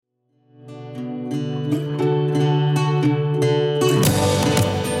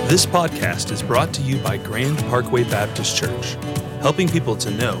This podcast is brought to you by Grand Parkway Baptist Church, helping people to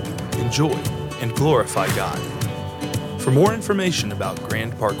know, enjoy, and glorify God. For more information about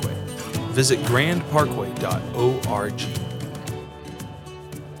Grand Parkway, visit grandparkway.org.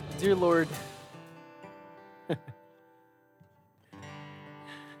 Dear Lord,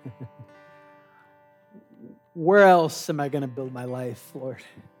 where else am I going to build my life, Lord?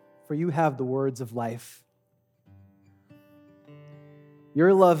 For you have the words of life.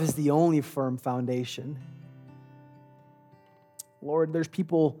 Your love is the only firm foundation. Lord, there's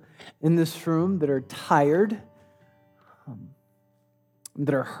people in this room that are tired,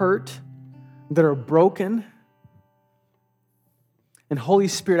 that are hurt, that are broken. And Holy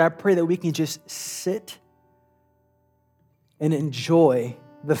Spirit, I pray that we can just sit and enjoy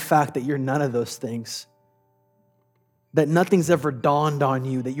the fact that you're none of those things. That nothing's ever dawned on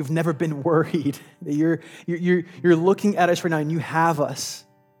you, that you've never been worried, that you're looking at us right now and you have us.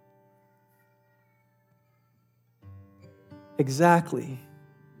 Exactly.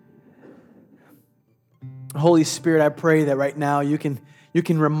 Holy Spirit, I pray that right now you can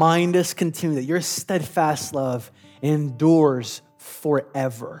remind us continually that your steadfast love endures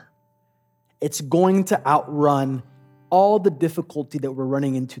forever. It's going to outrun all the difficulty that we're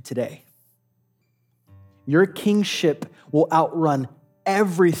running into today. Your kingship will outrun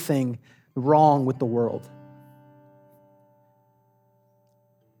everything wrong with the world.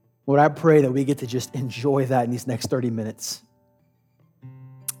 Lord, I pray that we get to just enjoy that in these next 30 minutes.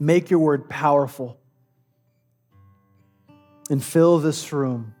 Make your word powerful and fill this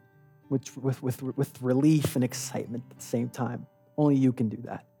room with relief and excitement at the same time. Only you can do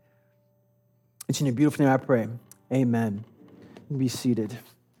that. It's in your beautiful name I pray. Amen. Be seated.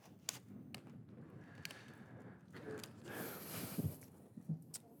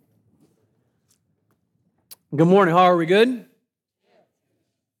 Good morning. How are we? Good?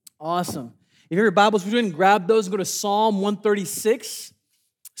 Awesome. If you have your Bibles, we're going to grab those and go to Psalm 136.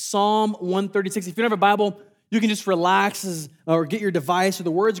 Psalm 136. If you don't have a Bible, you can just relax or get your device, or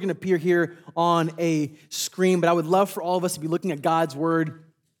the words are going to appear here on a screen. But I would love for all of us to be looking at God's word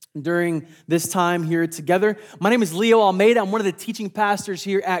during this time here together. My name is Leo Almeida. I'm one of the teaching pastors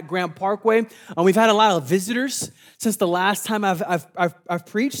here at Grand Parkway. We've had a lot of visitors since the last time I've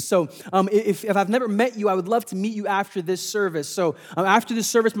preached. So if I've never met you, I would love to meet you after this service. So after this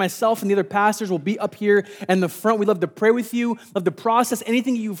service, myself and the other pastors will be up here in the front. We'd love to pray with you, love to process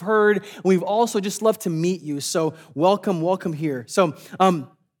anything you've heard. And we've also just loved to meet you. So welcome here. So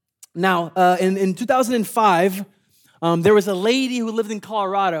now in 2005, there was a lady who lived in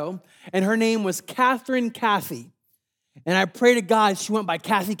Colorado, and her name was Catherine Cathy. And I pray to God she went by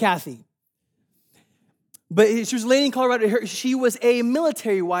Cathy. But she was a lady in Colorado. She was a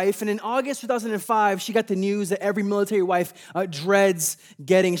military wife, and in August 2005, she got the news that every military wife dreads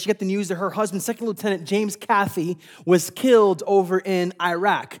getting. She got the news that her husband, Second Lieutenant James Cathy, was killed over in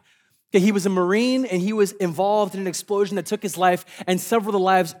Iraq. He was a Marine, and he was involved in an explosion that took his life and several of the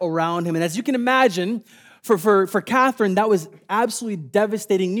lives around him. And as you can imagine, For Catherine, that was absolutely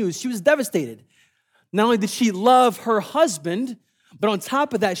devastating news. She was devastated. Not only did she love her husband, but on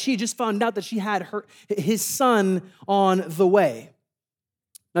top of that, she just found out that she had his son on the way.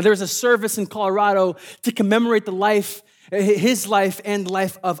 Now, there was a service in Colorado to commemorate his life and the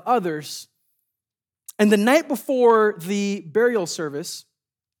life of others. And the night before the burial service,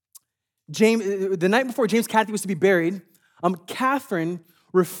 the night before James Cathy was to be buried, Catherine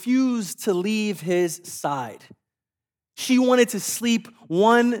refused to leave his side. She wanted to sleep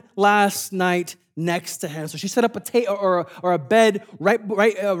one last night next to him. So she set up a bed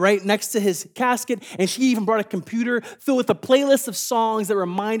right next to his casket, and she even brought a computer filled with a playlist of songs that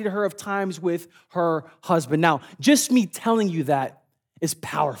reminded her of times with her husband. Now, just me telling you that is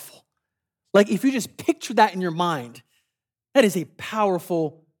powerful. Like, if you just picture that in your mind, that is a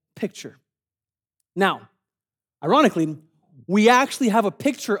powerful picture. Now, ironically, we actually have a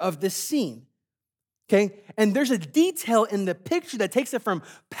picture of this scene, okay? And there's a detail in the picture that takes it from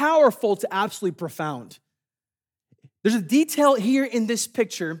powerful to absolutely profound. There's a detail here in this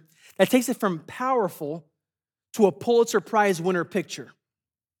picture that takes it from powerful to a Pulitzer Prize winner picture.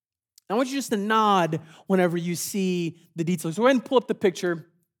 I want you just to nod whenever you see the details. So go ahead and pull up the picture,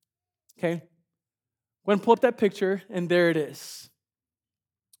 okay? Go ahead and pull up that picture, and there it is.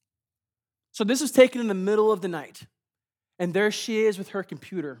 So this was taken in the middle of the night. And there she is with her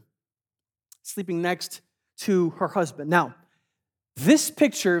computer, sleeping next to her husband. Now, this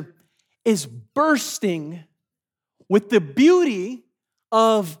picture is bursting with the beauty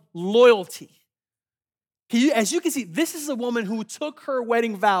of loyalty. As you can see, this is a woman who took her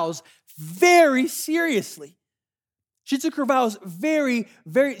wedding vows very seriously. She took her vows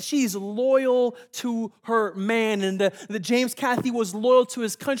she's loyal to her man. And the James Cathy was loyal to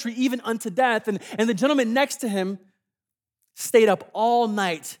his country, even unto death. And the gentleman next to him stayed up all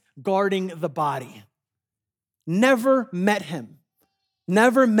night guarding the body. Never met him.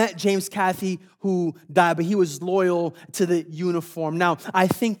 Never met James Cathy who died, but he was loyal to the uniform. Now, I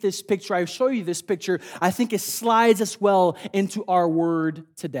think this picture, I show you this picture, I think it slides us well into our word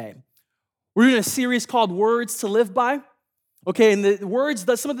today. We're doing a series called Words to Live By. Okay, and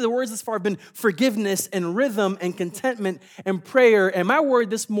some of the words thus far have been forgiveness and rhythm and contentment and prayer. And my word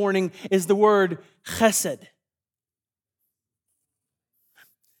this morning is the word chesed.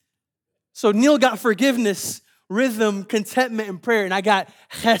 So Neil got forgiveness, rhythm, contentment, and prayer, and I got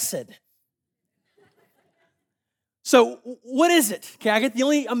chesed. So what is it? Okay, I'm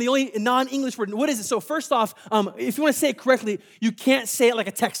the only non-English word. What is it? So first off, if you want to say it correctly, you can't say it like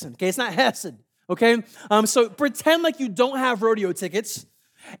a Texan. Okay, it's not hesed. Okay, so pretend like you don't have rodeo tickets,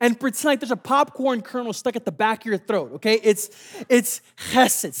 and pretend like there's a popcorn kernel stuck at the back of your throat. Okay, it's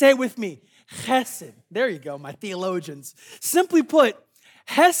chesed. Say it with me, chesed. There you go, my theologians. Simply put,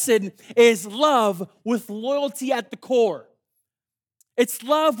 hesed is love with loyalty at the core. It's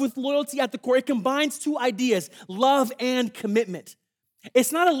love with loyalty at the core. It combines two ideas, love and commitment.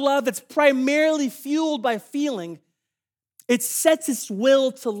 It's not a love that's primarily fueled by feeling. It sets its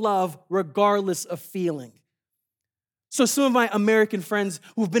will to love regardless of feeling. So some of my American friends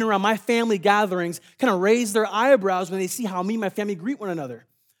who've been around my family gatherings kind of raise their eyebrows when they see how me and my family greet one another.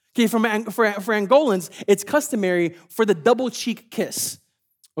 Okay, for Angolans, it's customary for the double cheek kiss.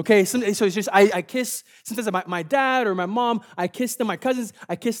 Okay, so it's just, I kiss, sometimes my dad or my mom, I kiss them, my cousins,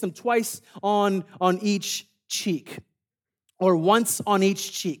 I kiss them twice on each cheek, or once on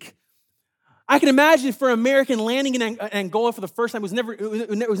each cheek. I can imagine for an American landing in Angola for the first time, who's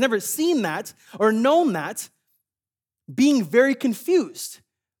never seen that or known that, being very confused,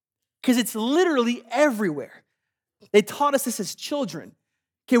 because it's literally everywhere. They taught us this as children.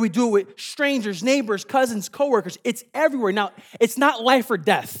 Okay, we do it with strangers, neighbors, cousins, coworkers. It's everywhere. Now, it's not life or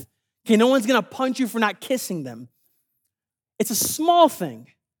death. Okay, no one's gonna punch you for not kissing them. It's a small thing,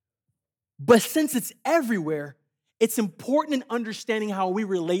 but since it's everywhere, it's important in understanding how we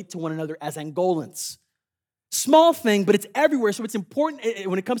relate to one another as Angolans. Small thing, but it's everywhere, so it's important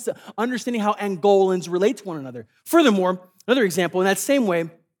when it comes to understanding how Angolans relate to one another. Furthermore, another example, in that same way,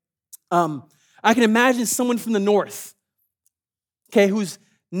 I can imagine someone from the north, okay, who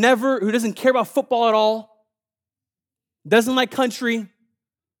doesn't care about football at all, doesn't like country,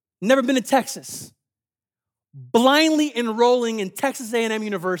 never been to Texas, blindly enrolling in Texas A&M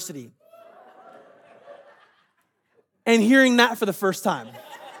University and hearing that for the first time.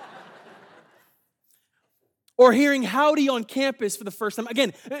 Or hearing howdy on campus for the first time.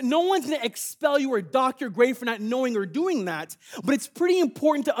 Again, no one's gonna expel you or dock your grade for not knowing or doing that, but it's pretty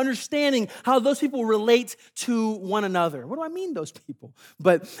important to understanding how those people relate to one another. What do I mean, those people?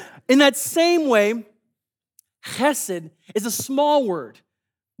 But in that same way, chesed is a small word.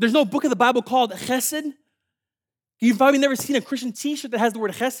 There's no book of the Bible called chesed. You've probably never seen a Christian t-shirt that has the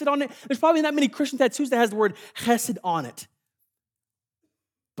word chesed on it. There's probably not many Christian tattoos that has the word chesed on it.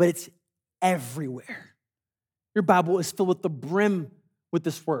 But it's everywhere. Your Bible is filled with the brim with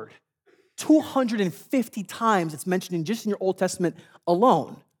this word. 250 times it's mentioned just in your Old Testament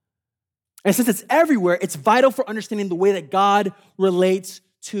alone. And since it's everywhere, it's vital for understanding the way that God relates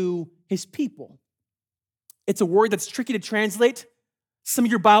to his people. It's a word that's tricky to translate. Some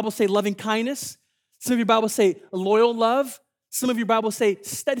of your Bibles say loving kindness. Some of your Bibles say loyal love. Some of your Bibles say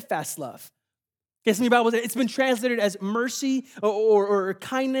steadfast love. Okay, some of your Bibles, it's been translated as mercy or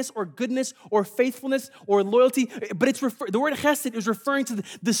kindness or goodness or faithfulness or loyalty, but the word chesed is referring to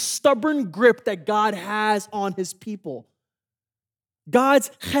the stubborn grip that God has on his people. God's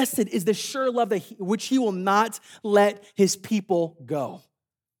chesed is the sure love which he will not let his people go.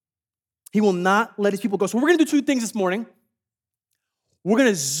 He will not let his people go. So we're going to do two things this morning. We're going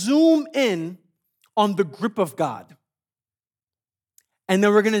to zoom in on the grip of God. And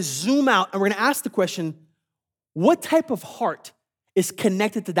then we're going to zoom out and we're going to ask the question, what type of heart is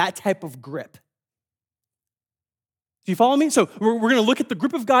connected to that type of grip? Do you follow me? So we're going to look at the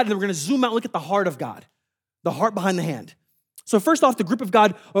grip of God and then we're going to zoom out and look at the heart of God, the heart behind the hand. So first off, the grip of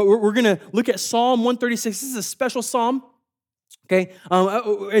God, we're going to look at Psalm 136. This is a special psalm. Okay,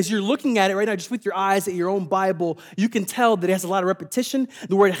 as you're looking at it right now, just with your eyes at your own Bible, you can tell that it has a lot of repetition.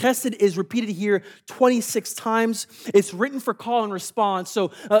 The word chesed is repeated here 26 times. It's written for call and response.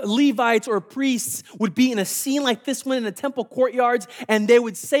 So Levites or priests would be in a scene like this one in the temple courtyards, and they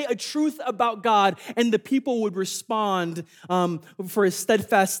would say a truth about God, and the people would respond, for his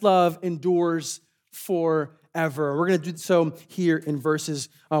steadfast love endures forever. forever. We're going to do so here in verses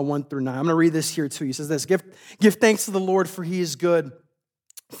 1 through 9. I'm going to read this here too. He says this, give thanks to the Lord, for he is good,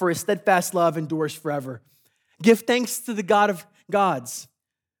 for his steadfast love endures forever. Give thanks to the God of gods,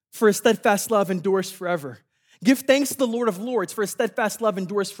 for his steadfast love endures forever. Give thanks to the Lord of lords, for his steadfast love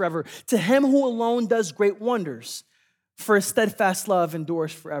endures forever. To him who alone does great wonders, for his steadfast love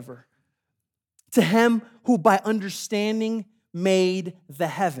endures forever. To him who by understanding made the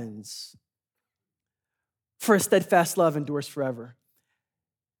heavens, for his steadfast love endures forever.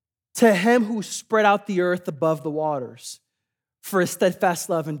 To him who spread out the earth above the waters, for his steadfast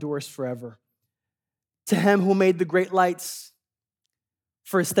love endures forever. To him who made the great lights,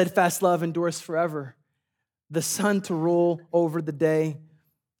 for his steadfast love endures forever. The sun to rule over the day,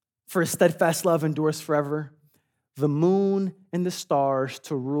 for his steadfast love endures forever. The moon and the stars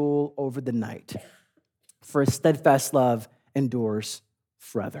to rule over the night, for his steadfast love endures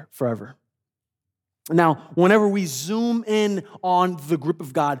forever. Now, whenever we zoom in on the group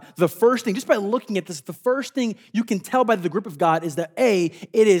of God, the first thing, just by looking at this, the first thing you can tell by the group of God is that A,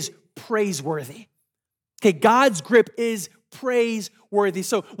 it is praiseworthy. Okay, God's grip is praiseworthy.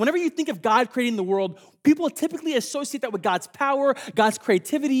 So whenever you think of God creating the world, people typically associate that with God's power, God's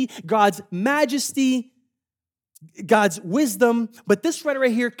creativity, God's majesty, God's wisdom. But this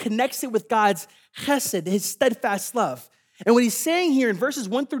right here connects it with God's chesed, his steadfast love. And what he's saying here in verses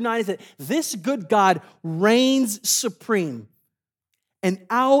 1 through 9 is that this good God reigns supreme. And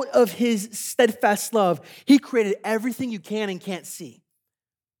out of his steadfast love, he created everything you can and can't see.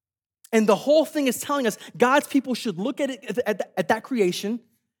 And the whole thing is telling us God's people should look at it, at that creation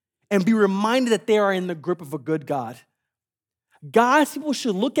and be reminded that they are in the grip of a good God. God's people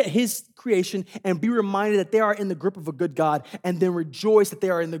should look at his creation and be reminded that they are in the grip of a good God and then rejoice that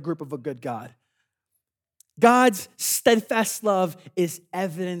they are in the grip of a good God. God's steadfast love is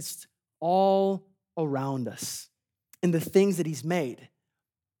evidenced all around us in the things that he's made.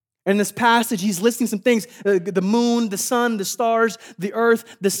 In this passage, he's listing some things, the moon, the sun, the stars, the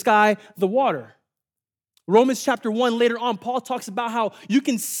earth, the sky, the water. Romans chapter 1, later on, Paul talks about how you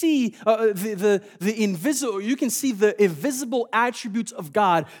can see the invisible attributes of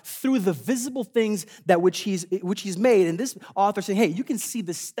God through the visible things that which he's made. And this author saying, hey, you can see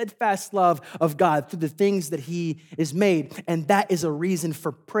the steadfast love of God through the things that he is made. And that is a reason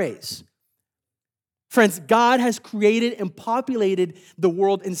for praise. Friends, God has created and populated the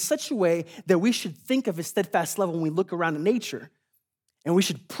world in such a way that we should think of his steadfast love when we look around in nature, and we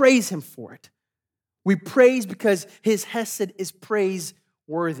should praise him for it. We praise because his hesed is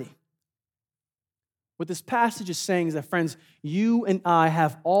praiseworthy. What this passage is saying is that, friends, you and I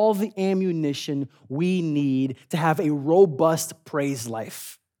have all the ammunition we need to have a robust praise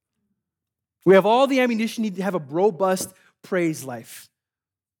life. We have all the ammunition needed to have a robust praise life.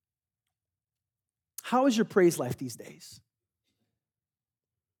 How is your praise life these days?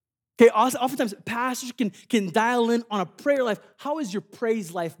 Okay, oftentimes pastors can dial in on a prayer life. How has your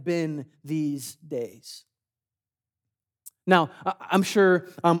praise life been these days? Now, I'm sure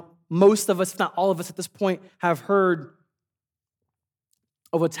most of us, if not all of us at this point, have heard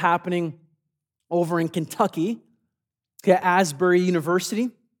of what's happening over in Kentucky, at Asbury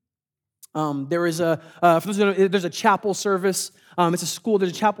University. There's a chapel service. It's a school,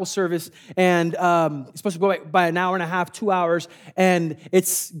 there's a chapel service, and it's supposed to go by an hour and a half, 2 hours, and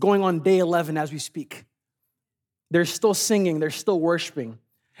it's going on day 11 as we speak. They're still singing, they're still worshiping.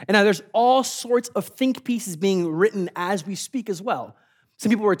 And now there's all sorts of think pieces being written as we speak as well. Some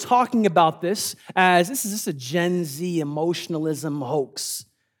people were talking about this as, this is just a Gen Z emotionalism hoax.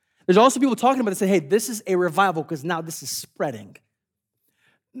 There's also people talking about it saying, hey, this is a revival because now this is spreading.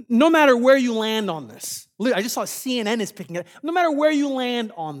 No matter where you land on this, I just saw CNN is picking it up. No matter where you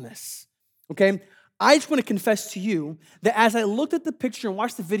land on this, okay, I just want to confess to you that as I looked at the picture and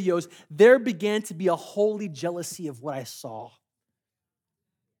watched the videos, there began to be a holy jealousy of what I saw.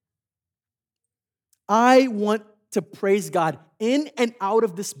 I want to praise God in and out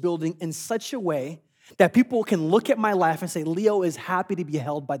of this building in such a way that people can look at my life and say, Leo is happy to be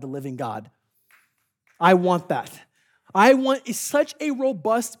held by the living God. I want such a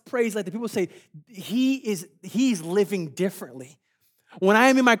robust praise like that people say, he's living differently. When I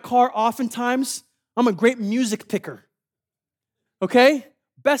am in my car, oftentimes, I'm a great music picker, okay?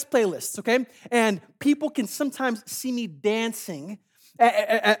 Best playlists, okay? And people can sometimes see me dancing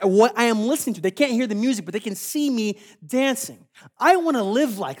at what I am listening to. They can't hear the music, but they can see me dancing. I want to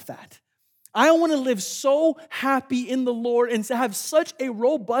live like that. I want to live so happy in the Lord and to have such a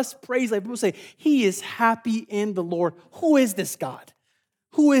robust praise. Like people say, he is happy in the Lord. Who is this God?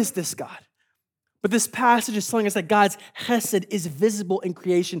 Who is this God? But this passage is telling us that God's chesed is visible in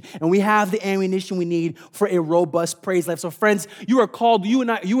creation, and we have the ammunition we need for a robust praise life. So friends, you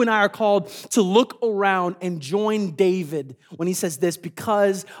and I are called to look around and join David when he says this: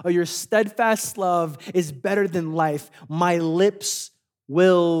 because of your steadfast love is better than life, my lips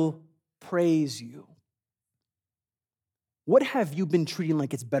will praise you. What have you been treating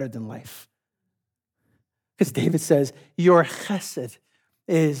like it's better than life? Because David says, your chesed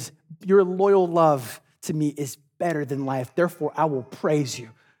is, your loyal love to me is better than life. Therefore, I will praise you.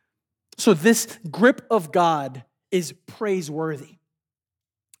 So this grip of God is praiseworthy.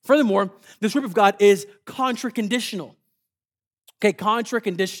 Furthermore, this grip of God is contra-conditional. Okay,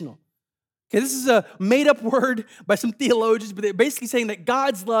 contra-conditional. Okay, this is a made-up word by some theologians, but they're basically saying that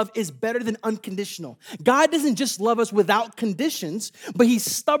God's love is better than unconditional. God doesn't just love us without conditions, but he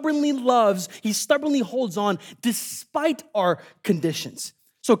stubbornly holds on despite our conditions.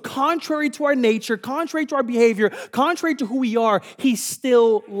 So contrary to our nature, contrary to our behavior, contrary to who we are, he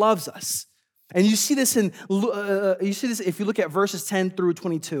still loves us. And you see this if you look at verses 10 through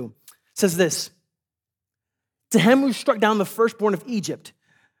 22. It says this: to him who struck down the firstborn of Egypt,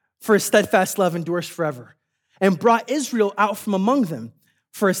 for his steadfast love endures forever, and brought Israel out from among them,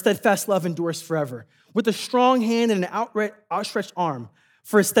 for his steadfast love endures forever, with a strong hand and an outstretched arm,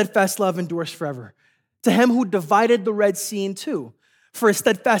 for his steadfast love endures forever. To him who divided the Red Sea in two, for his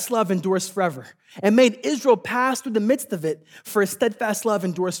steadfast love endures forever, and made Israel pass through the midst of it, for his steadfast love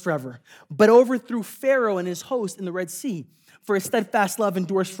endures forever, but overthrew Pharaoh and his host in the Red Sea, for his steadfast love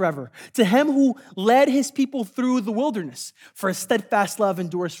endures forever. To him who led his people through the wilderness, for his steadfast love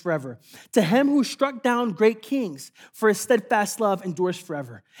endures forever. To him who struck down great kings, for his steadfast love endures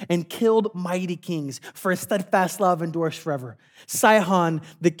forever, and killed mighty kings, for his steadfast love endures forever. Sihon,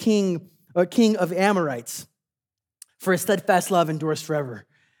 the king of Amorites, for his steadfast love endures forever.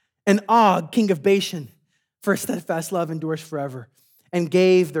 And Og, king of Bashan, for his steadfast love endures forever, and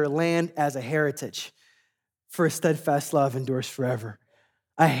gave their land as a heritage, for his steadfast love endures forever.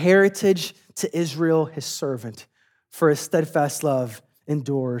 A heritage to Israel, his servant, for his steadfast love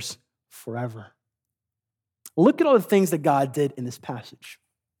endures forever. Look at all the things that God did in this passage.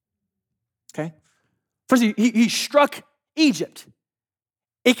 Okay? First, he struck Egypt.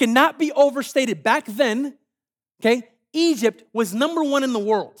 It cannot be overstated. Back then, okay, Egypt was number one in the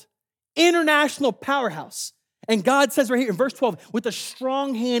world, international powerhouse. And God says right here in verse 12, with a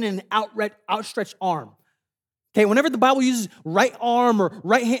strong hand and an outstretched arm. Okay, whenever the Bible uses right arm or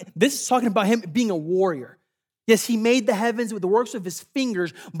right hand, this is talking about him being a warrior. Yes, he made the heavens with the works of his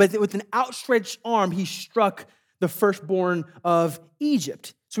fingers, but with an outstretched arm, he struck the firstborn of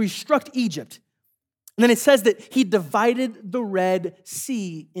Egypt. So he struck Egypt. And then it says that he divided the Red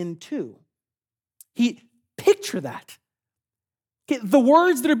Sea in two. Picture that. Okay, the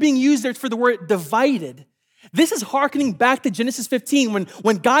words that are being used there for the word divided, this is hearkening back to Genesis 15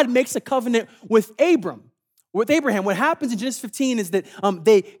 when God makes a covenant with Abraham. With Abraham, what happens in Genesis 15 is that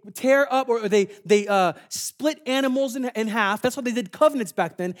they tear up or they split animals in half. That's how they did covenants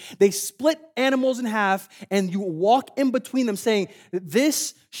back then. They split animals in half, and you walk in between them saying,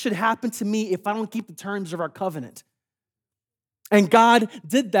 this should happen to me if I don't keep the terms of our covenant. And God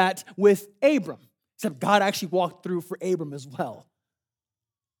did that with Abram, except God actually walked through for Abram as well.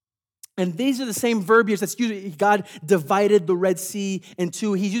 And these are the same verbiage that's used. God divided the Red Sea in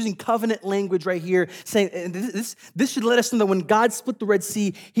two. He's using covenant language right here, saying this should let us know that when God split the Red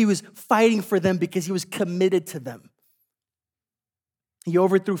Sea, he was fighting for them because he was committed to them. He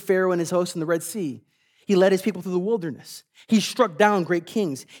overthrew Pharaoh and his host in the Red Sea. He led his people through the wilderness. He struck down great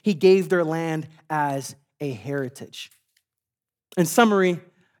kings. He gave their land as a heritage. In summary,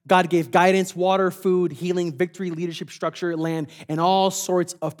 God gave guidance, water, food, healing, victory, leadership, structure, land, and all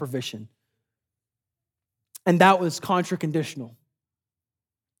sorts of provision. And that was contra-conditional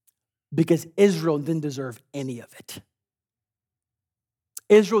because Israel didn't deserve any of it.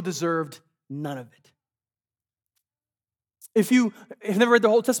 Israel deserved none of it. If you've never read the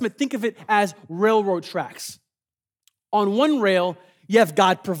Old Testament, think of it as railroad tracks. On one rail, you have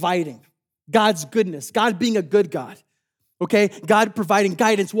God providing, God's goodness, God being a good God. Okay, God providing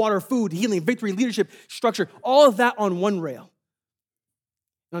guidance, water, food, healing, victory, leadership, structure, all of that on one rail.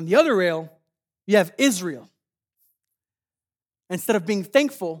 And on the other rail, you have Israel. Instead of being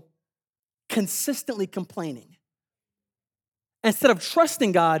thankful, consistently complaining. Instead of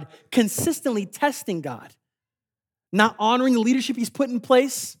trusting God, consistently testing God. Not honoring the leadership he's put in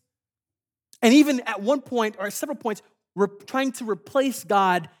place. And even at one point, or at several points, trying to replace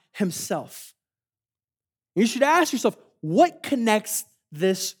God himself. You should ask yourself, what connects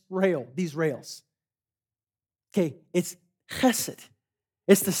these rails? Okay, it's chesed.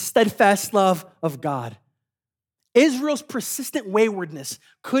 It's the steadfast love of God. Israel's persistent waywardness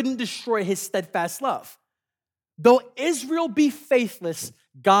couldn't destroy his steadfast love. Though Israel be faithless,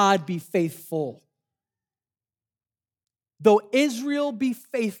 God be faithful. Though Israel be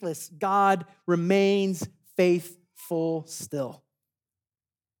faithless, God remains faithful still.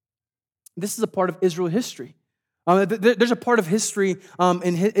 This is a part of Israel history. There's a part of history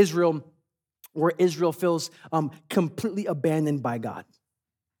in Israel where Israel feels completely abandoned by God.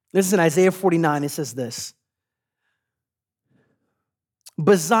 This is in Isaiah 49. It says this.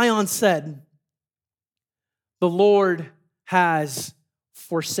 But Zion said, the Lord has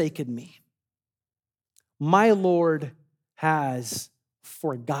forsaken me. My Lord has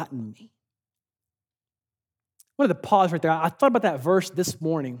forgotten me. I wanted to pause right there. I thought about that verse this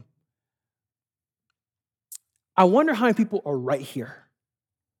morning. I wonder how many people are right here.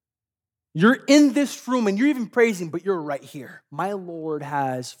 You're in this room and you're even praising, but you're right here. My Lord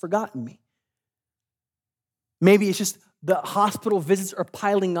has forgotten me. Maybe it's just the hospital visits are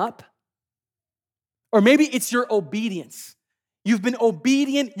piling up. Or maybe it's your obedience. You've been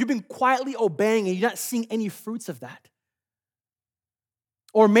obedient, you've been quietly obeying, and you're not seeing any fruits of that.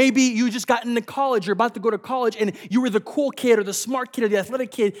 Or maybe you just got into college, you're about to go to college, and you were the cool kid or the smart kid or the athletic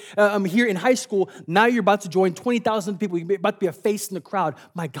kid here in high school. Now you're about to join 20,000 people. You're about to be a face in the crowd.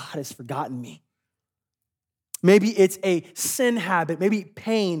 My God has forgotten me. Maybe it's a sin habit. Maybe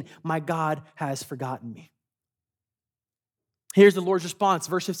pain. My God has forgotten me. Here's the Lord's response.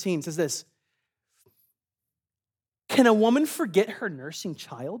 Verse 15 says this. Can a woman forget her nursing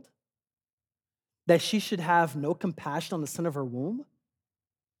child, that she should have no compassion on the son of her womb?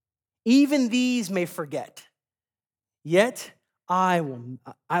 Even these may forget, yet I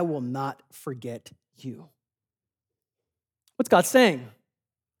will not forget you. What's God saying?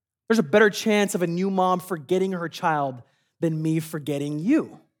 There's a better chance of a new mom forgetting her child than me forgetting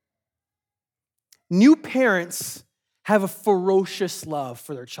you. New parents have a ferocious love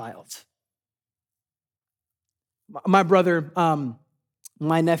for their child. My brother,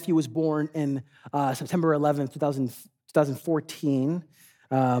 my nephew was born in September 11th, 2014.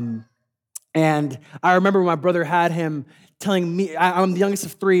 And I remember when my brother had him telling me, I'm the youngest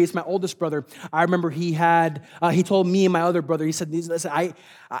of three, it's my oldest brother. I remember he told me and my other brother, he said, listen,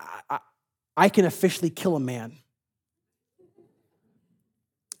 I can officially kill a man.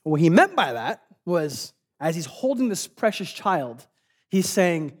 What he meant by that was, as he's holding this precious child, he's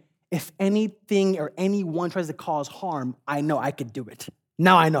saying, if anything or anyone tries to cause harm, I know I could do it.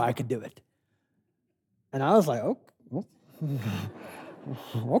 Now I know I could do it. And I was like,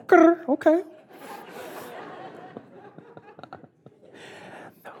 okay.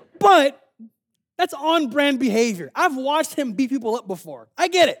 But that's on-brand behavior. I've watched him beat people up before. I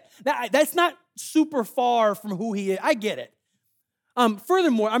get it. That's not super far from who he is. I get it.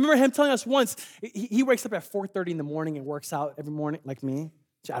 Furthermore, I remember him telling us once, he wakes up at 4:30 in the morning and works out every morning, like me.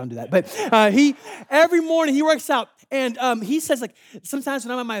 I don't do that, but every morning he works out, and he says, like, sometimes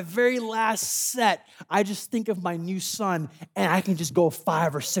when I'm at my very last set, I just think of my new son, and I can just go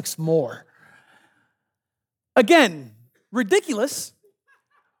 5 or 6 more. Again, ridiculous,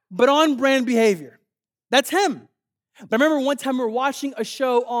 but on-brand behavior. That's him. But I remember one time we were watching a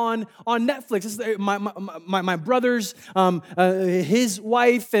show on Netflix. This is my brother's, his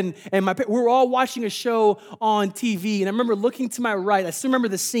wife, and we were all watching a show on TV. And I remember looking to my right. I still remember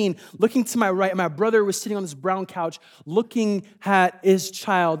the scene. Looking to my right, and my brother was sitting on this brown couch looking at his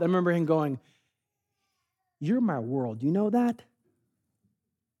child. I remember him going, "You're my world. You know that?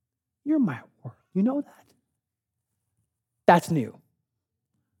 You're my world. You know that?" That's new.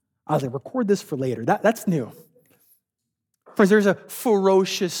 I was like, record this for later. That's new. Friends, there's a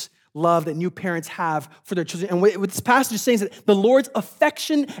ferocious love that new parents have for their children. And what this passage is saying is that the Lord's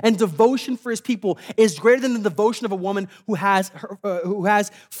affection and devotion for his people is greater than the devotion of a woman who has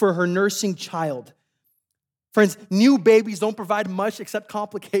for her nursing child. Friends, new babies don't provide much except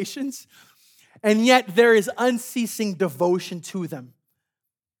complications, and yet there is unceasing devotion to them.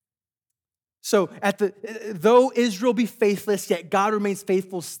 So though Israel be faithless, yet God remains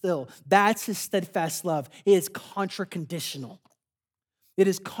faithful still. That's his steadfast love. It is contra-conditional. It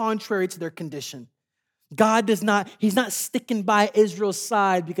is contrary to their condition. He's not sticking by Israel's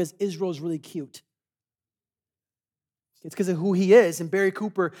side because Israel's really cute. It's because of who he is. And Barry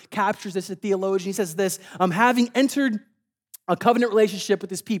Cooper captures this, a theologian. He says this, having entered a covenant relationship with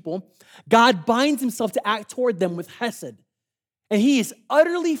his people, God binds himself to act toward them with hesed. And he is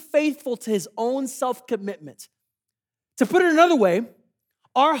utterly faithful to his own self-commitment. To put it another way,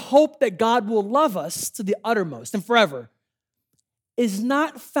 our hope that God will love us to the uttermost and forever is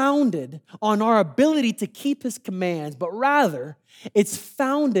not founded on our ability to keep his commands, but rather it's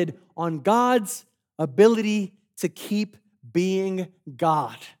founded on God's ability to keep being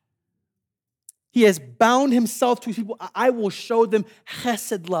God. He has bound himself to his people. I will show them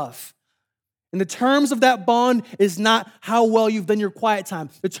chesed love. And the terms of that bond is not how well you've done your quiet time.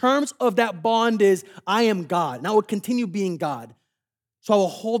 The terms of that bond is I am God, and I will continue being God. So I will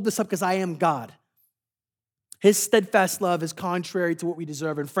hold this up because I am God. His steadfast love is contrary to what we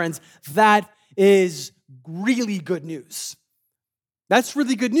deserve. And friends, that is really good news. That's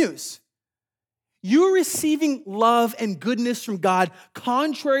really good news. You receiving love and goodness from God,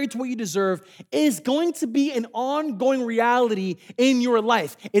 contrary to what you deserve, is going to be an ongoing reality in your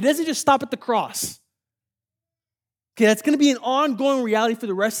life. It doesn't just stop at the cross. Okay, that's going to be an ongoing reality for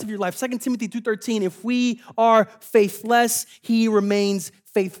the rest of your life. 2 Timothy 2:13, if we are faithless, he remains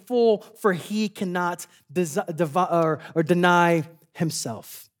faithful, for he cannot deny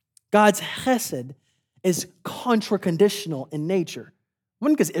himself. God's chesed is contra-conditional in nature. It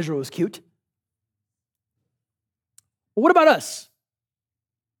wasn't because Israel was cute. But what about us?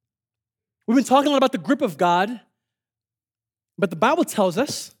 We've been talking a lot about the grip of God, but the Bible tells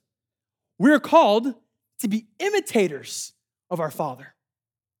us we're called to be imitators of our Father.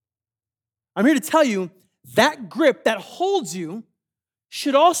 I'm here to tell you that grip that holds you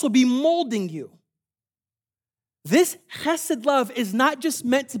should also be molding you. This chesed love is not just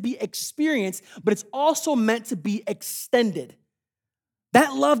meant to be experienced, but it's also meant to be extended.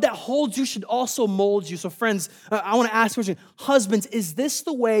 That love that holds you should also mold you. So friends, I want to ask a question. Husbands, is this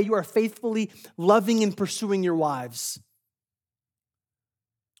the way you are faithfully loving and pursuing your wives?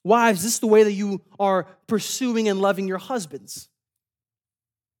 Wives, is this the way that you are pursuing and loving your husbands?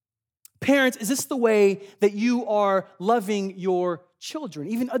 Parents, is this the way that you are loving your children,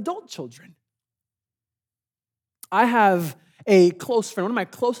 even adult children? I have a close friend, one of my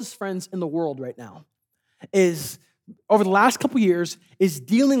closest friends in the world right now, is over the last couple years, is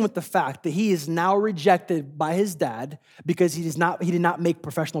dealing with the fact that he is now rejected by his dad because he did not make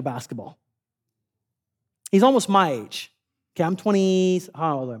professional basketball. He's almost my age. Okay, I'm 20,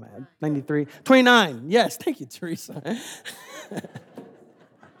 how old am I? 93, 29. Yes, thank you, Teresa.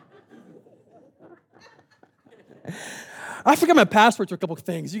 I forgot my password to a couple of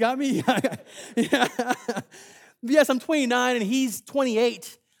things. You got me? Yeah. Yes, I'm 29 and he's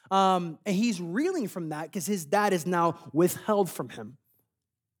 28. And he's reeling from that because his dad is now withheld from him.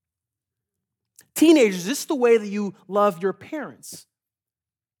 Teenagers, is this the way that you love your parents?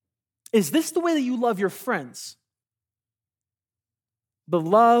 Is this the way that you love your friends? The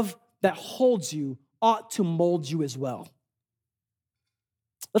love that holds you ought to mold you as well.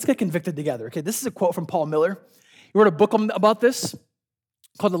 Let's get convicted together. Okay, this is a quote from Paul Miller. He wrote a book about this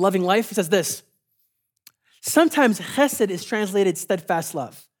called The Loving Life. He says this: sometimes chesed is translated steadfast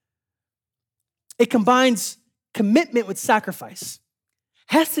love. It combines commitment with sacrifice.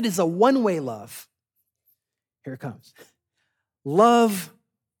 Chesed is a one-way love. Here it comes. Love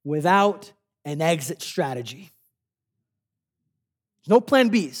without an exit strategy. No plan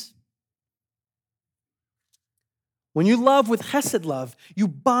Bs. When you love with chesed love, you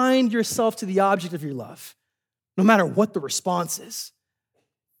bind yourself to the object of your love, no matter what the response is.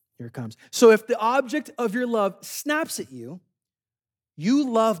 Here it comes. So if the object of your love snaps at you, you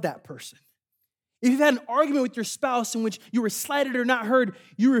love that person. If you've had an argument with your spouse in which you were slighted or not heard,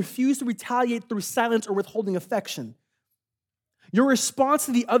 you refuse to retaliate through silence or withholding affection. Your response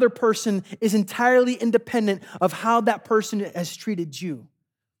to the other person is entirely independent of how that person has treated you.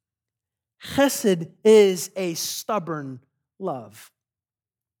 Chesed is a stubborn love.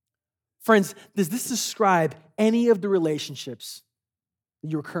 Friends, does this describe any of the relationships that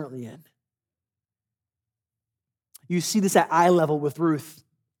you're currently in? You see this at eye level with Ruth.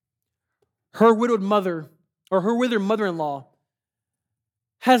 Her widowed mother, or her widowed mother-in-law,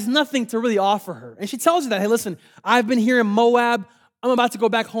 has nothing to really offer her. And she tells you that, hey, listen, I've been here in Moab. I'm about to go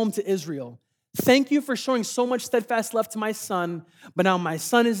back home to Israel. Thank you for showing so much steadfast love to my son, but now my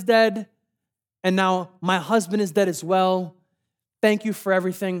son is dead, and now my husband is dead as well. Thank you for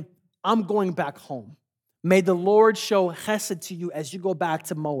everything. I'm going back home. May the Lord show chesed to you as you go back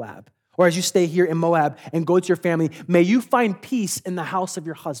to Moab, or as you stay here in Moab and go to your family. May you find peace in the house of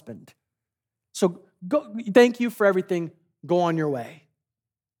your husband. So go, thank you for everything. Go on your way.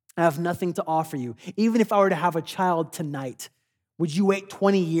 I have nothing to offer you. Even if I were to have a child tonight, would you wait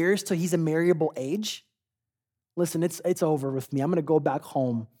 20 years till he's a marriable age? Listen, it's over with me. I'm going to go back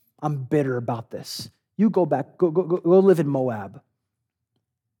home. I'm bitter about this. You go back, go live in Moab.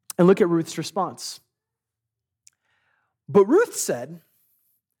 And look at Ruth's response. But Ruth said,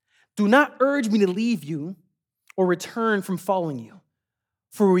 do not urge me to leave you or return from following you.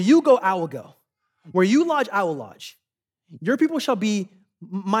 For where you go, I will go. Where you lodge, I will lodge. Your people shall be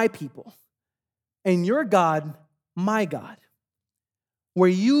my people, and your God, my God. Where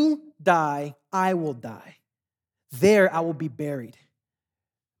you die, I will die. There I will be buried.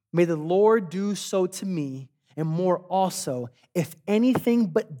 May the Lord do so to me, and more also, if anything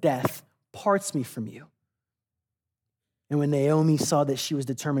but death parts me from you. And when Naomi saw that she was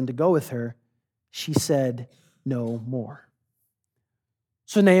determined to go with her, she said no more.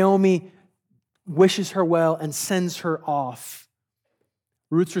 So Naomi wishes her well and sends her off.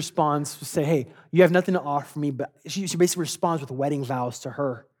 Ruth's response to say, hey, you have nothing to offer me, but she basically responds with wedding vows to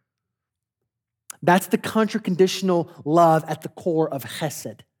her. That's the contra-conditional love at the core of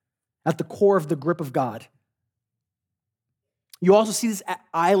chesed, at the core of the grip of God. You also see this at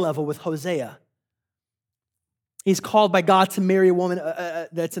eye level with Hosea. He's called by God to marry a woman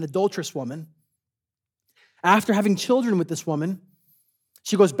that's an adulterous woman. After having children with this woman,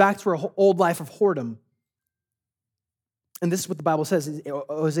 she goes back to her old life of whoredom. And this is what the Bible says.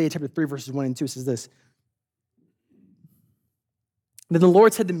 Hosea chapter 3, verses 1 and 2 says this. Then the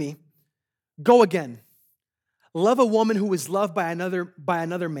Lord said to me, go again. Love a woman who is loved by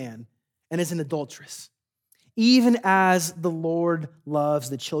another man and is an adulteress, even as the Lord loves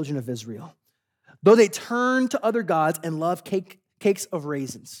the children of Israel. Though they turn to other gods and love cakes of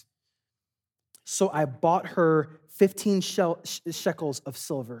raisins. So I bought her 15 shekels of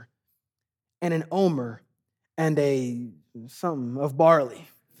silver and an omer and something of barley.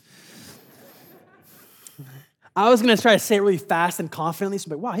 I was going to try to say it really fast and confidently. So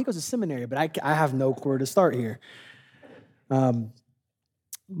I'm like, wow, he goes to seminary, but I have no clue where to start here.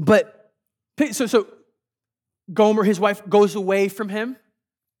 So Gomer, his wife, goes away from him,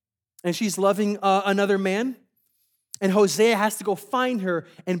 and she's loving another man. And Hosea has to go find her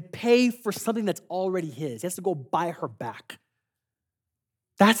and pay for something that's already his. He has to go buy her back.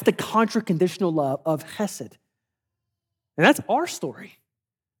 That's the contra-conditional love of chesed. And that's our story.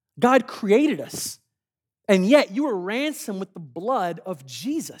 God created us, and yet you were ransomed with the blood of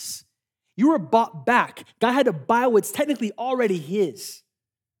Jesus. You were bought back. God had to buy what's technically already his.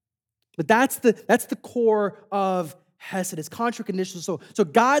 But that's the core of Hesed. It's contra-conditional. So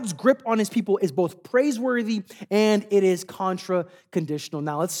God's grip on his people is both praiseworthy and it is contra-conditional.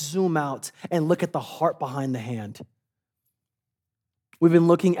 Now let's zoom out and look at the heart behind the hand. We've been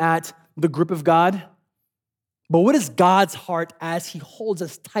looking at the grip of God, but what is God's heart as he holds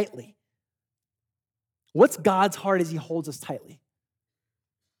us tightly? What's God's heart as he holds us tightly?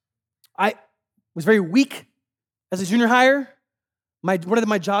 I was very weak as a junior hire. One of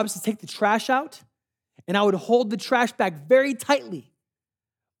my jobs is to take the trash out, and I would hold the trash bag very tightly.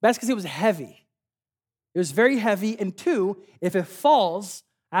 That's because it was heavy. It was very heavy, and two, if it falls,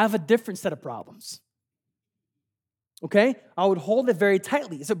 I have a different set of problems. Okay? I would hold it very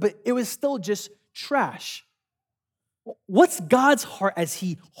tightly, but it was still just trash. What's God's heart as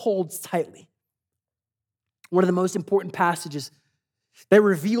he holds tightly? One of the most important passages that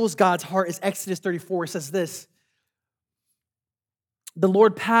reveals God's heart is Exodus 34. It says this: the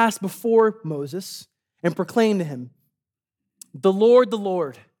Lord passed before Moses and proclaimed to him, the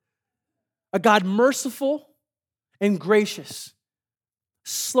Lord, a God merciful and gracious,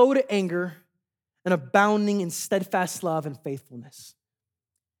 slow to anger and abounding in steadfast love and faithfulness,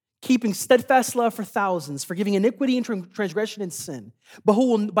 keeping steadfast love for thousands, forgiving iniquity and transgression and sin, but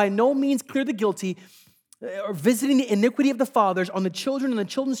who will by no means clear the guilty, or visiting the iniquity of the fathers on the children and the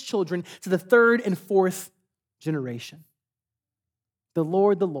children's children to the third and fourth generation. The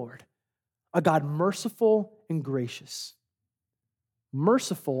Lord, a God merciful and gracious.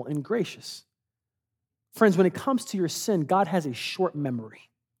 Merciful and gracious. Friends, when it comes to your sin, God has a short memory.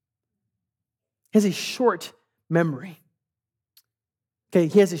 He has a short memory. Okay,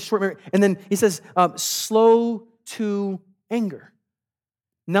 he has a short memory. And then he says, slow to anger.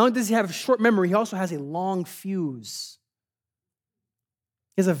 Not only does he have a short memory, he also has a long fuse.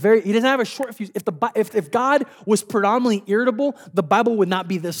 He doesn't have a short fuse. If God was predominantly irritable, the Bible would not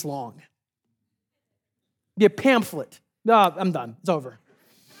be this long. It'd be a pamphlet. No, I'm done. It's over.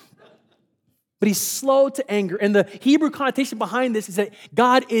 But he's slow to anger. And the Hebrew connotation behind this is that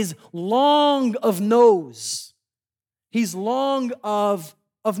God is long of nose. He's long of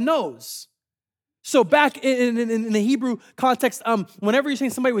nose. So back in the Hebrew context, whenever you're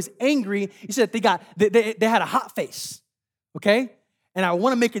saying somebody was angry, you said they had a hot face, okay? And I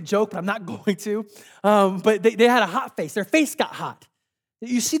want to make a joke, but I'm not going to. But they had a hot face. Their face got hot.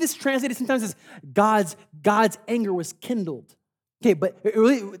 You see this translated sometimes as God's anger was kindled. Okay, but what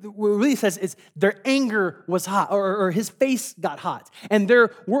it really says is their anger was hot, or his face got hot. And their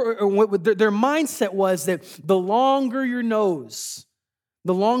mindset was that the longer your nose,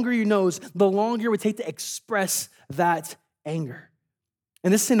 The longer you nose, the longer it would take to express that anger.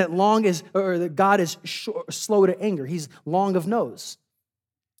 And this thing that God is slow to anger. He's long of nose.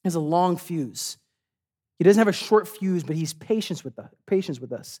 He has a long fuse. He doesn't have a short fuse, but he's patient with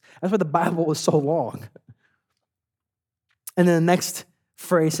us. That's why the Bible is so long. And then the next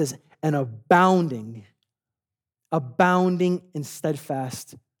phrase says, and abounding in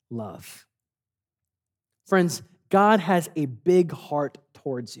steadfast love. Friends, God has a big heart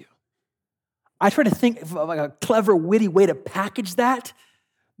towards you. I try to think of like a clever, witty way to package that.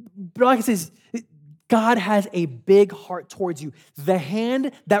 But all I can say is, God has a big heart towards you. The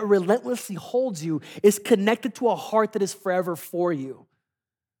hand that relentlessly holds you is connected to a heart that is forever for you.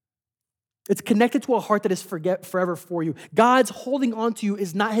 It's connected to a heart that is forever for you. God's holding on to you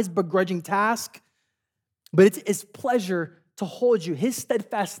is not his begrudging task, but it's his pleasure to hold you. His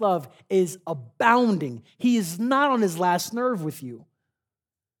steadfast love is abounding. He is not on his last nerve with you.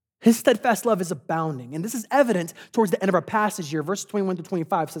 His steadfast love is abounding. And this is evident towards the end of our passage here. Verses 21 to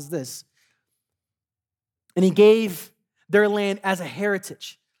 25 says this. And he gave their land as a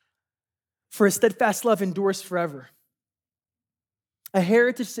heritage, for his steadfast love endures forever. A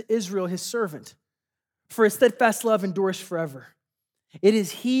heritage to Israel, his servant, for his steadfast love endures forever. It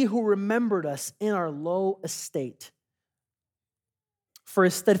is he who remembered us in our low estate, for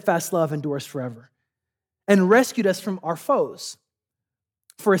his steadfast love endures forever, and rescued us from our foes,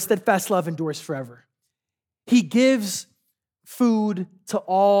 for his steadfast love endures forever. He gives food to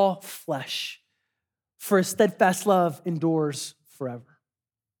all flesh, for his steadfast love endures forever.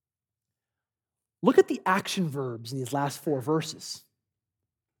 Look at the action verbs in these last 4 verses.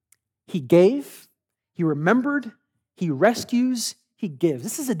 He gave, he remembered, he rescues, he gives.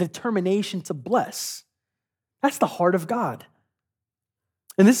 This is a determination to bless. That's the heart of God.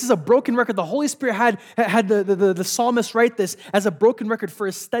 And this is a broken record. The Holy Spirit had the psalmist write this as a broken record, for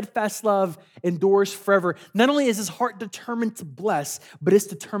his steadfast love endures forever. Not only is his heart determined to bless, but it's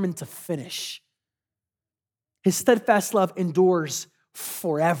determined to finish. His steadfast love endures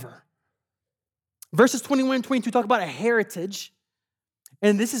forever. Verses 21 and 22 talk about a heritage,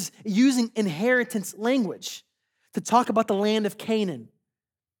 and this is using inheritance language to talk about the land of Canaan.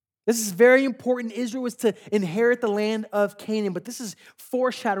 This is very important. Israel was to inherit the land of Canaan, but this is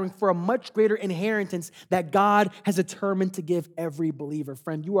foreshadowing for a much greater inheritance that God has determined to give every believer.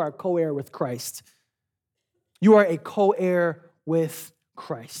 Friend, you are a co-heir with Christ. You are a co-heir with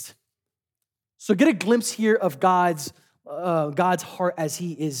Christ. So get a glimpse here of God's heart as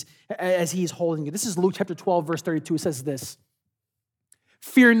he is holding you. This is Luke chapter 12, verse 32. It says this: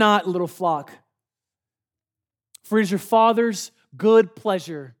 "Fear not, little flock, for it is your Father's good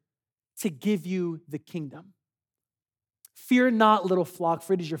pleasure to give you the kingdom. Fear not, little flock,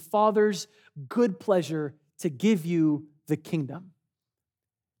 for it is your Father's good pleasure to give you the kingdom."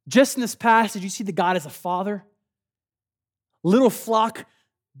 Just in this passage, you see that God as a father. Little flock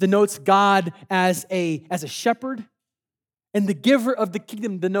denotes God as a shepherd, and the giver of the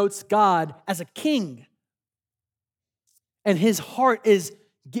kingdom denotes God as a king. And his heart is,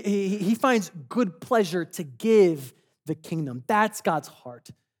 he finds good pleasure to give the kingdom. That's God's heart.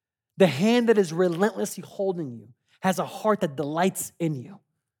 The hand that is relentlessly holding you has a heart that delights in you.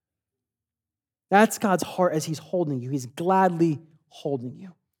 That's God's heart as he's holding you. He's gladly holding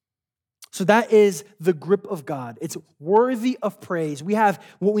you. So that is the grip of God. It's worthy of praise. We have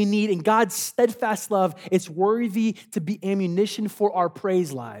what we need in God's steadfast love. It's worthy to be ammunition for our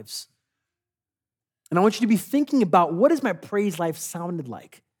praise lives. And I want you to be thinking about, what has my praise life sounded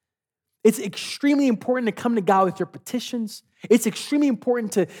like? It's extremely important to come to God with your petitions. It's extremely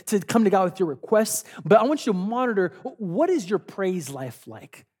important to come to God with your requests. But I want you to monitor, what is your praise life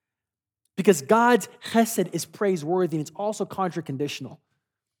like? Because God's chesed is praiseworthy, and it's also contraconditional.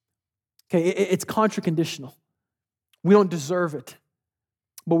 Okay, it's contraconditional. We don't deserve it,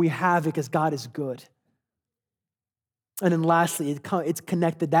 but we have it because God is good. And then lastly, it's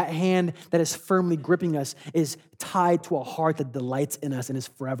connected. That hand that is firmly gripping us is tied to a heart that delights in us and is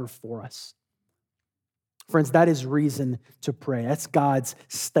forever for us. Friends, that is reason to pray. That's God's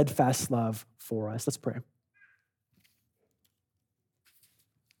steadfast love for us. Let's pray.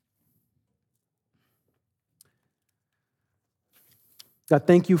 God,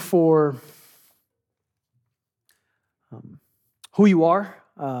 thank you for who you are.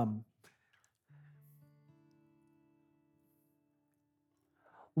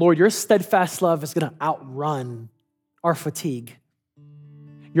 Lord, your steadfast love is going to outrun our fatigue.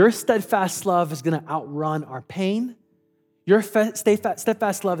 Your steadfast love is going to outrun our pain. Your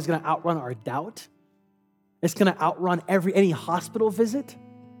steadfast love is going to outrun our doubt. It's going to outrun any hospital visit,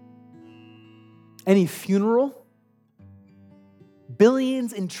 any funeral,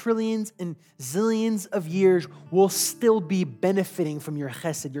 billions and trillions and zillions of years, we'll still be benefiting from your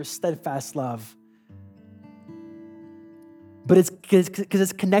chesed, your steadfast love. But it's because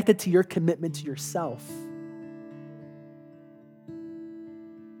it's connected to your commitment to yourself.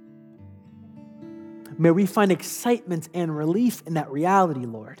 May we find excitement and relief in that reality,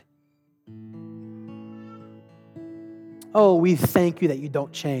 Lord. Oh, we thank you that you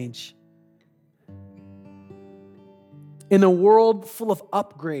don't change. In a world full of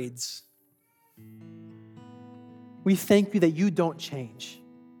upgrades, we thank you that you don't change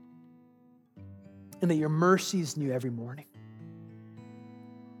and that your mercy is new every morning.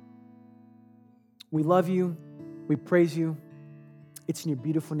 We love you. We praise you. It's in your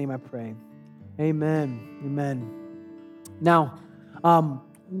beautiful name I pray. Amen. Amen. Now,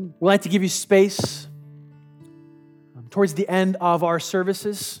 we'd like to give you space towards the end of our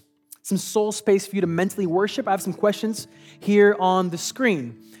services, some soul space for you to mentally worship. I have some questions here on the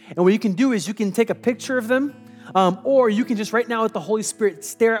screen. And what you can do is you can take a picture of them, or you can just right now with the Holy Spirit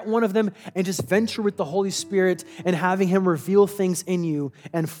stare at one of them and just venture with the Holy Spirit and having him reveal things in you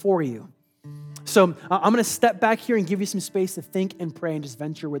and for you. So I'm going to step back here and give you some space to think and pray and just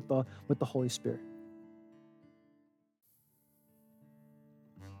venture with the Holy Spirit.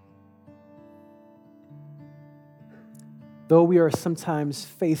 Though we are sometimes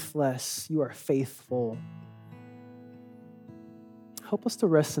faithless, you are faithful. Help us to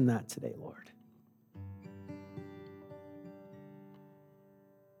rest in that today, Lord.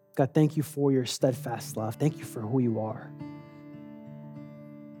 God, thank you for your steadfast love. Thank you for who you are.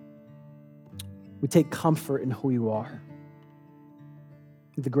 We take comfort in who you are.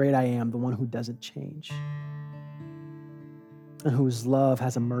 The great I am, the one who doesn't change, and whose love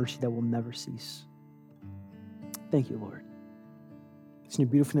has a mercy that will never cease. Thank you, Lord. It's in your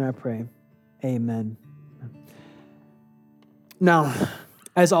beautiful name I pray. Amen. Now,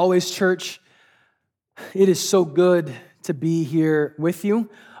 as always, church, it is so good to be here with you.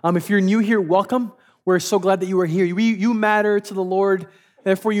 If you're new here, welcome. We're so glad that you are here. You matter to the Lord.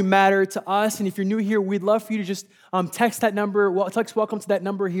 Therefore, you matter to us. And if you're new here, we'd love for you to just text that number, text welcome to that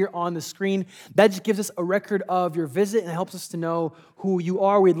number here on the screen. That just gives us a record of your visit and helps us to know who you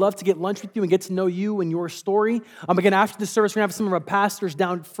are. We'd love to get lunch with you and get to know you and your story. Again, after the service, we're going to have some of our pastors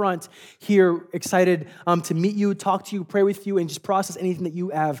down front here excited to meet you, talk to you, pray with you, and just process anything that you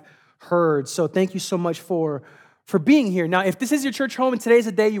have heard. So thank you so much for being here. Now, if this is your church home and today's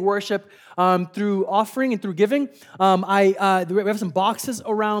a day you worship through offering and through giving, we have some boxes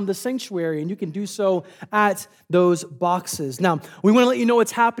around the sanctuary, and you can do so at those boxes. Now, we want to let you know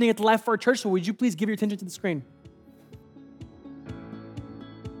what's happening at the Life of Our Church, so would you please give your attention to the screen?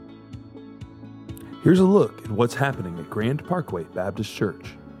 Here's a look at what's happening at Grand Parkway Baptist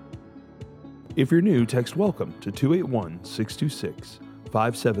Church. If you're new, text WELCOME to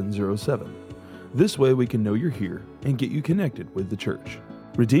 281-626-5707. This way we can know you're here and get you connected with the church.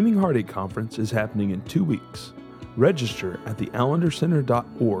 Redeeming Heartache Conference is happening in 2 weeks. Register at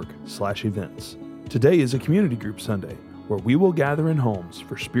theallendercenter.org/events. Today is a community group Sunday where we will gather in homes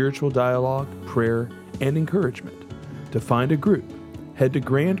for spiritual dialogue, prayer, and encouragement. To find a group, head to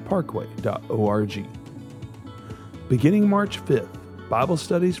grandparkway.org. Beginning March 5th, Bible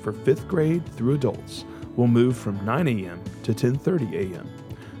studies for 5th grade through adults will move from 9 a.m. to 10:30 a.m.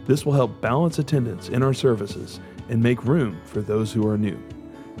 This will help balance attendance in our services and make room for those who are new.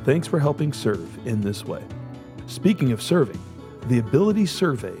 Thanks for helping serve in this way. Speaking of serving, the Ability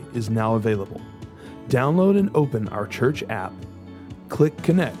Survey is now available. Download and open our church app, click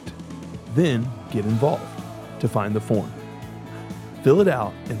Connect, then get involved to find the form. Fill it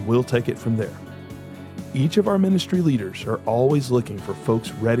out and we'll take it from there. Each of our ministry leaders are always looking for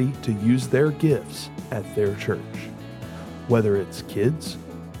folks ready to use their gifts at their church. Whether it's kids,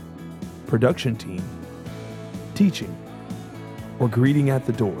 production team, teaching, or greeting at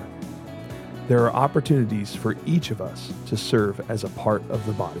the door, there are opportunities for each of us to serve as a part of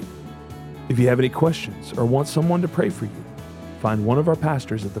the body. If you have any questions or want someone to pray for you, find one of our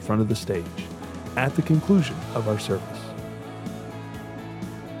pastors at the front of the stage at the conclusion of our service.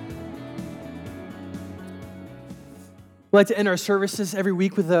 We like to end our services every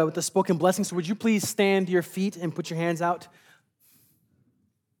week with a spoken blessing. So would you please stand to your feet and put your hands out?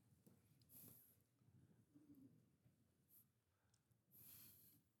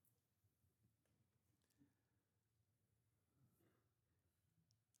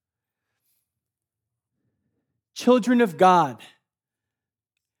 Children of God,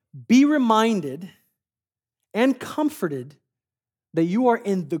 be reminded and comforted that you are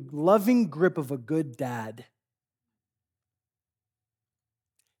in the loving grip of a good dad.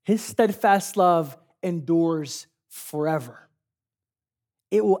 His steadfast love endures forever.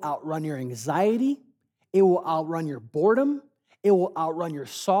 It will outrun your anxiety. It will outrun your boredom. It will outrun your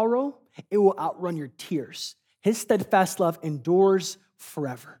sorrow. It will outrun your tears. His steadfast love endures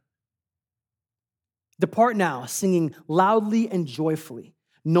forever. Depart now, singing loudly and joyfully,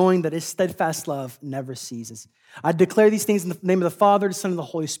 knowing that his steadfast love never ceases. I declare these things in the name of the Father, the Son, and the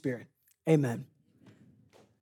Holy Spirit. Amen.